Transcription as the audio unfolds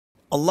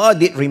Allah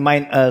did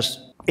remind us,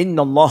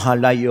 Inna Allah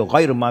la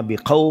yughayru ma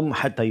biqawm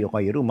hatta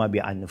yughayru ma bi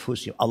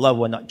anfusihim. Allah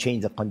will not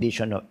change the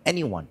condition of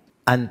anyone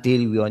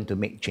until we want to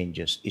make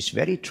changes. It's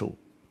very true.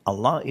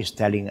 Allah is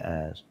telling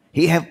us,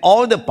 He have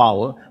all the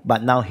power,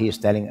 but now He is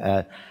telling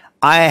us,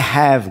 I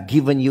have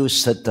given you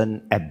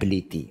certain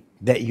ability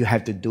that you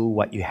have to do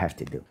what you have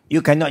to do.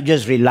 You cannot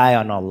just rely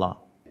on Allah,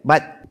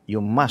 but you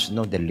must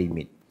know the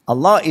limit.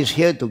 Allah is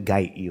here to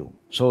guide you.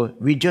 So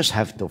we just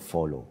have to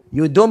follow.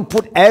 You don't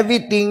put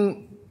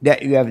everything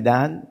that you have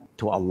done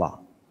to Allah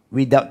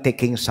without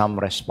taking some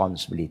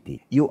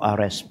responsibility. You are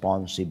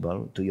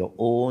responsible to your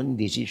own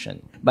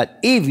decision. But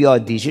if your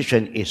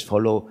decision is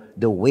follow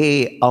the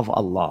way of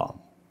Allah,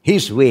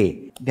 His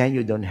way, then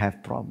you don't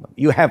have problem.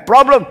 You have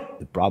problem,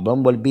 the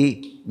problem will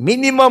be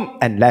minimum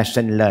and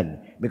lesson learned.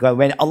 Because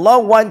when Allah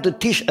wants to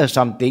teach us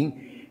something,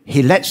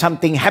 He let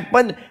something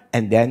happen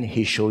and then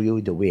He show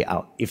you the way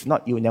out. If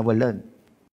not, you never learn.